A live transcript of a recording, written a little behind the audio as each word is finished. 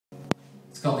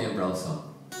It's called the Umbrella Song.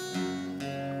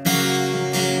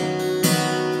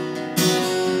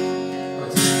 Oh,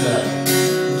 just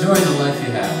enjoy the life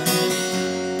you have.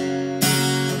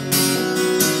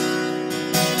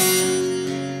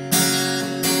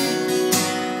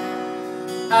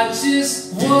 I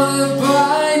just wanna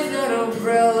buy that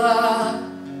umbrella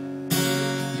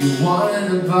you wanted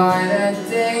to buy that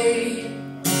day.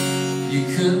 You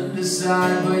couldn't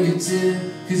decide, but you did,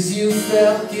 'cause you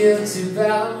felt guilty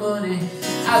about money.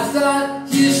 I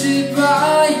thought you should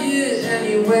buy it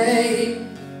anyway.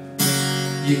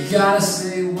 You gotta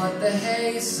say what the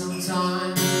hey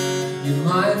sometime. You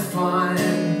might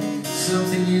find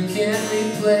something you can't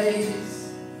replace.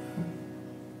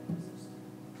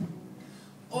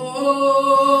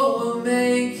 Oh, we'll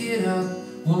make it up,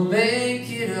 we'll make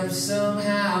it up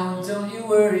somehow, don't you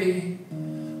worry.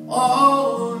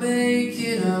 Oh, we'll make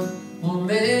it up, we'll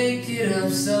make it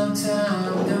up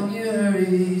sometime, don't you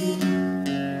hurry.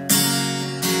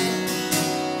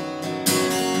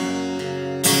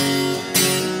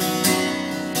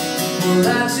 Well, I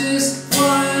just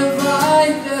wanna buy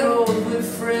that old wood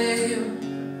frame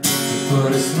to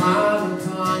put a smile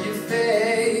upon your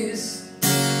face.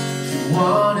 You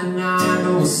want a nine,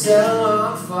 but we'll settle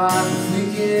on five if we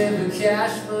give her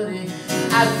cash money.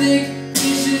 I think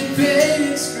you should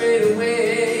pay it straight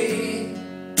away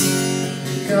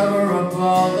and cover up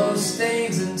all those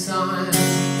stains in time.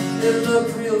 They look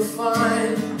real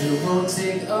fine, it won't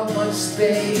take up much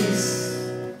space.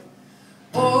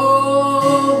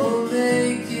 Oh,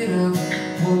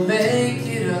 we'll make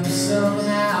it up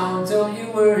somehow, don't you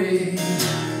worry.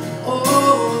 Oh,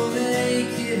 we'll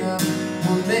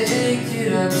make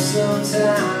it up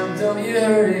sometime, don't you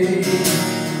hurry.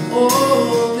 Oh,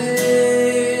 we'll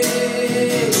make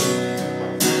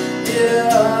it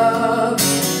up,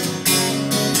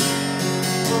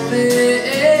 we'll make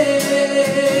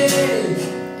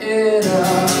it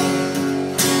up.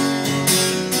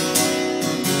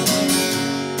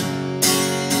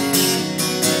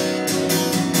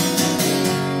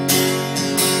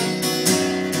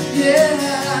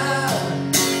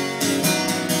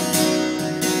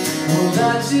 Well, I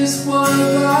just wanna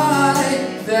buy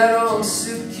that old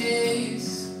suitcase.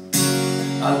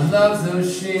 I love those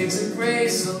shades of gray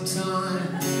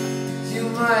sometimes. You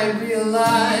might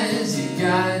realize you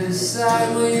gotta decide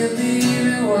what you leave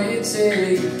and what you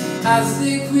take. I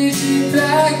think we should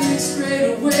pack it straight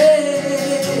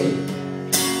away,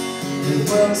 and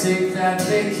we'll take that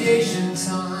vacation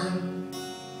time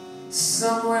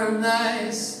somewhere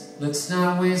nice. Let's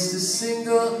not waste a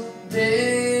single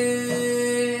day.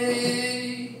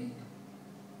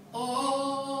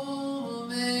 Oh, we'll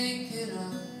make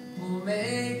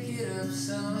it up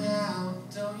somehow,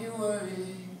 don't you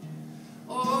worry.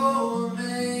 Oh, we'll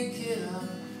make it up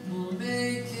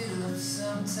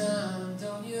sometime,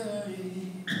 don't you hurry.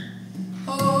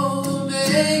 Oh, we'll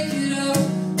make it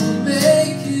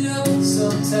up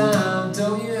sometime,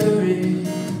 don't you hurry.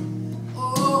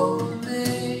 Oh, we'll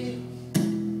make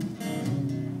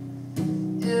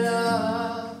it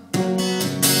up.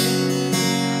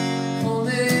 We'll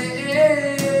make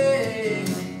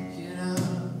it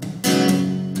up.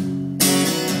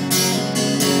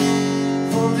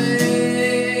 We'll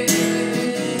make it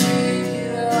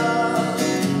up.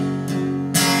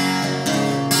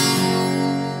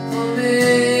 We'll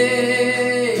make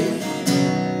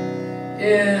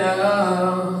it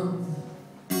up.